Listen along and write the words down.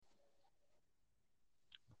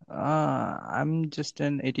I'm just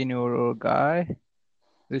an 18-year-old guy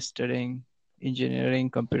who's studying engineering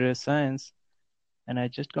computer science, and I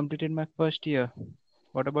just completed my first year.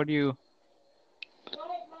 What about you?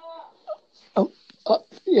 Oh,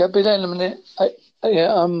 yeah, been in a minute.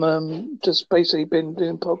 Yeah, I'm just basically been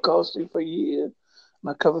doing podcasting for a year, and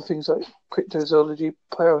I cover things like cryptozoology,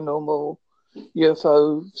 paranormal,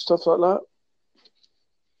 UFO, stuff like that.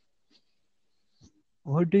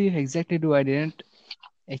 What do you exactly do? I didn't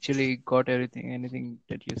actually got anything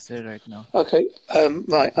that you said right now. Okay,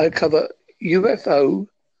 right, I cover UFO,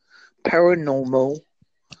 paranormal,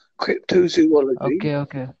 cryptozoology.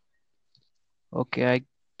 Okay. Okay, I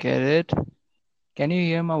get it. Can you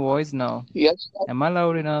hear my voice now? Yes, Am I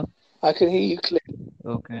loud enough? I can hear you clear.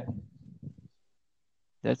 Okay,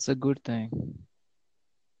 that's a good thing.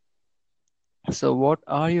 So, what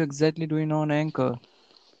are you exactly doing on Anchor?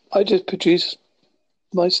 I just produce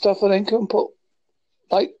my stuff on Anchor and put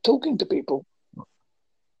like talking to people.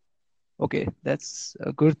 Okay, that's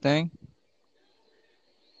a good thing.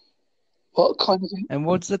 What kind of thing? And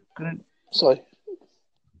what's the current? Sorry.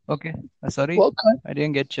 Okay, sorry, What kind? I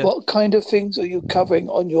didn't get you. What kind of things are you covering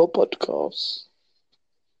on your podcast?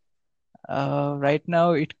 Right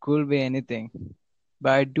now it could be anything,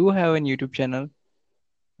 but I do have a YouTube channel,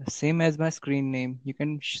 same as my screen name. You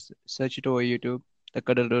can search it over YouTube, the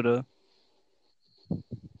Cuddle.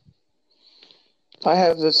 I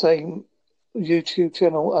have the same YouTube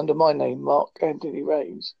channel under my name, Mark Anthony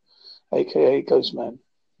Rains, aka Ghostman.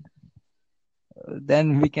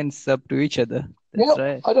 Then we can sub to each other. Yeah, That's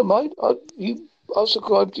right. I don't mind. I'll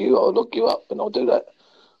subscribe to you. I'll look you up, and I'll do that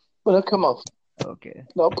when I come off. Okay,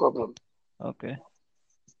 No problem. okay,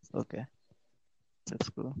 okay. That's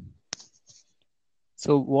cool.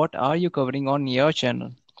 So, what are you covering on your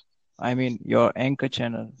channel? I mean, your Anchor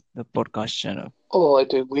channel, the podcast channel. Oh, I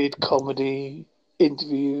do weird comedy,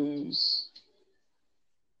 interviews.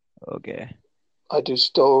 Okay. I do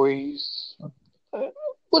stories. Uh,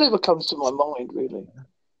 whatever comes to my mind, really.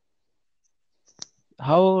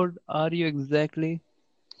 How old are you exactly?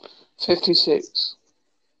 56.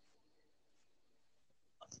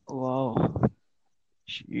 Wow.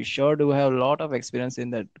 You sure do have a lot of experience in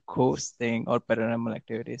that ghost thing or paranormal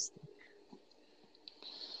activities.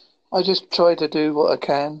 I just try to do what I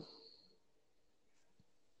can.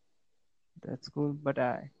 That's cool. But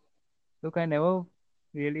I never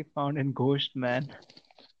really found a ghost man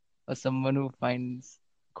or someone who finds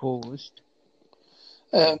ghost.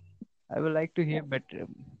 Um, I would like to hear better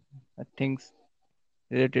things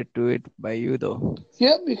related to it by you though.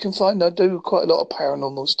 yeah, you can find I do quite a lot of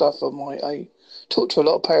paranormal stuff on my. I talk to a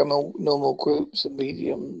lot of paranormal groups and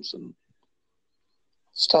mediums and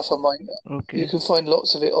stuff on my. You Okay. can find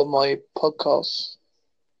lots of it on my podcast.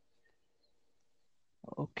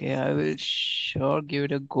 Okay, I will sure give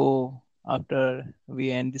it a go after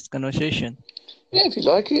we end this conversation Yeah, if you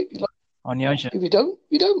like it, you like. on your channel. If you don't,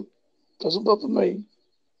 you don't. Doesn't bother me.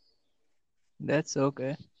 That's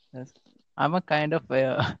okay. That's, I'm a kind of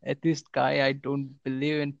atheist guy. I don't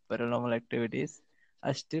believe in paranormal activities.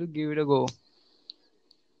 I still give it a go.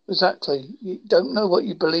 Exactly. You don't know what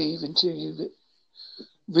you believe until you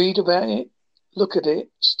read about it, look at it,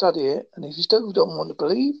 study it, and if you still don't want to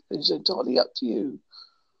believe, it's entirely up to you.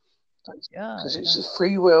 Yeah, Because it's yeah, a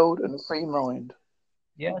free world and a free mind.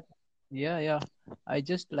 yeah, yeah. I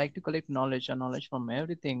just like to collect knowledge and knowledge from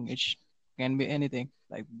everything. Can be anything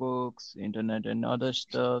like books, internet, and other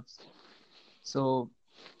stuff. So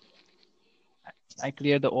I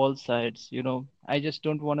clear the all sides. I just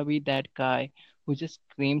don't want to be that guy who just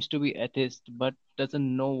claims to be atheist but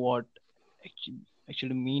doesn't know what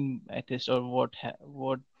actually mean atheist or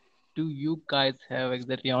what do you guys have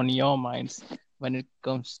exactly on your minds when it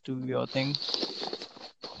comes to your thing?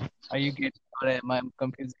 Are you getting or am I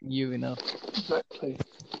confusing you enough? Exactly.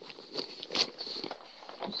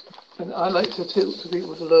 And I like to talk to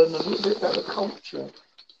people to learn a little bit about the culture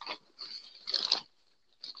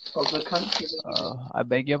of the country they live in. I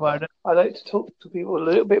beg your pardon. I like to talk to people a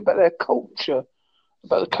little bit about their culture,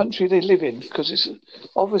 about the country they live in, because it's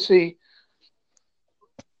obviously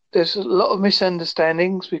there's a lot of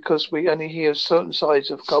misunderstandings because we only hear certain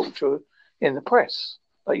sides of culture in the press.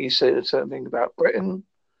 Like you say a certain thing about Britain,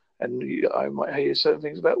 and I might hear certain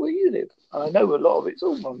things about where you live. And I know a lot of it's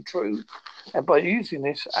all untrue. And by using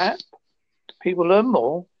this app, people learn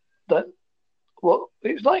more that what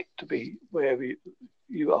it's like to be wherever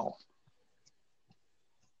you are.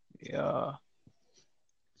 Yeah.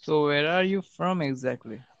 So where are you from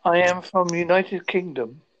exactly? I am from United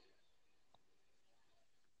Kingdom.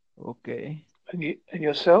 Okay. And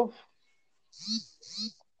yourself?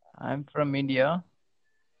 I'm from India.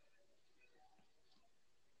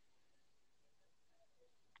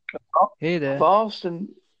 Hey A there. vast and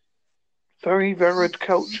very varied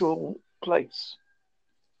cultural place.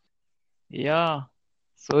 Yeah,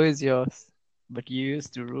 so is yours. But you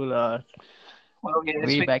used to rule us Well, yes,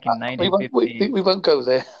 way back in we won't 1950s. we won't go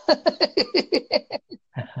there.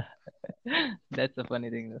 That's a funny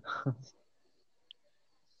thing, though.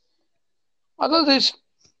 I know there's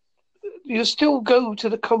you still go to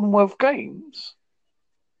the Commonwealth Games.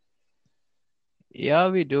 Yeah,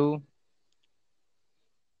 we do.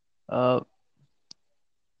 Uh,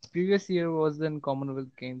 Previous year was in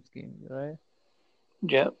Commonwealth Games game, right?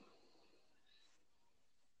 Yeah,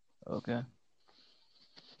 Okay.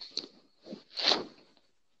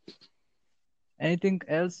 Anything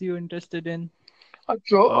else you interested in, I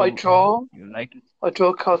draw I or draw you like to? I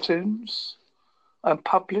draw cartoons. I'm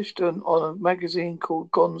published on a magazine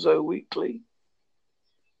called Gonzo Weekly.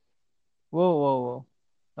 Whoa, whoa,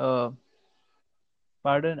 whoa.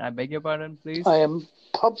 Pardon, I beg your pardon, I please. am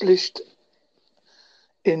published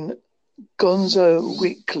in Gonzo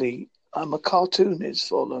Weekly. I'm a cartoonist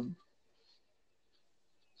for them.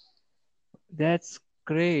 That's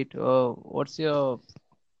great. What's your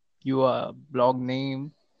blog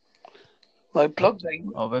name My blog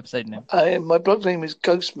name or website name? my blog name is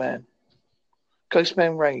Ghostman.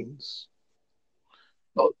 Ghostman Reigns.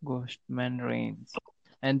 Not Ghostman Reigns.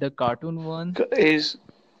 And the cartoon one? is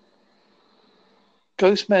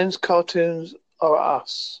Ghostman's cartoons are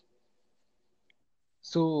us.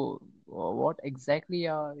 So, what exactly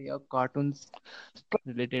are your cartoons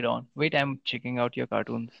related on? Wait, I'm checking out your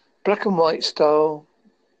cartoons. Black and white style.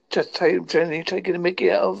 Just generally taking a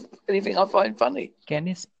mickey out of anything I find funny. Can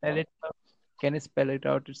you spell it out? Can you spell it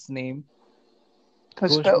out its name? Can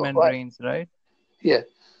I spell it Ghostman right? Reigns, right? Yeah.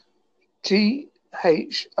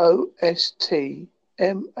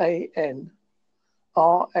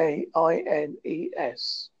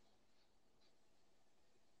 GHOSTMANRAINES.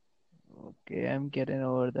 Okay, I'm getting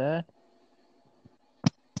over that.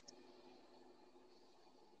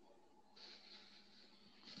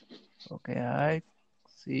 Okay, I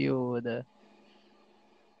see you over there.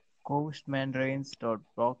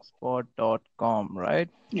 Ghostmanreigns.blogspot.com, right?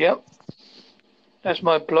 Yep. That's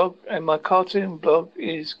my blog, and my cartoon blog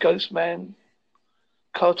is Ghostman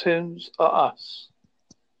Cartoons Are Us.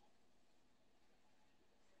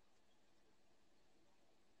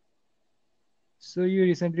 So you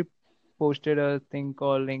recently posted a thing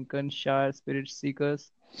called Lincolnshire Spirit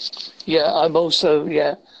Seekers, Yeah, I'm also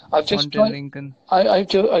yeah. I've just Haunted joined. Lincoln. I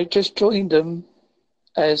just joined them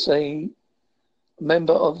as a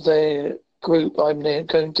member of their group. I'm there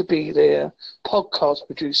going to be their podcast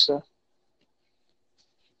producer,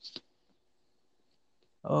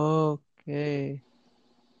 Okay.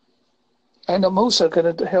 and I'm also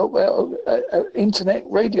going to help out an internet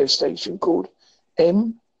radio station called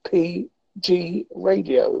MPG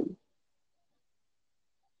Radio.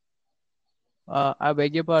 I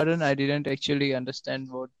beg your pardon, I didn't actually understand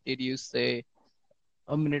what did you say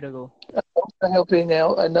a minute ago. Also helping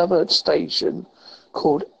out another station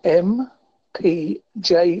called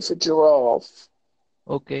MPJ for Giraffe.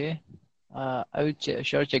 Okay. I will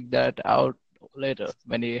sure check that out later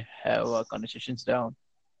when you have conversations down.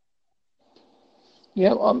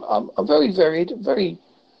 Yeah, I'm very varied, very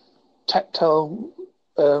tactile,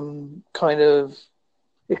 kind of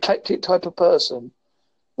eclectic type of person.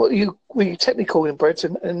 What you technically call in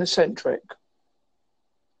Britain an eccentric.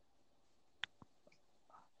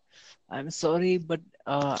 I'm sorry, but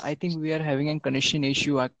I think we are having a connection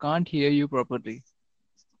issue. I can't hear you properly.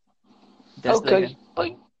 That's like Okay,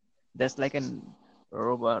 an that's like an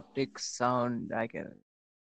robotic sound. I can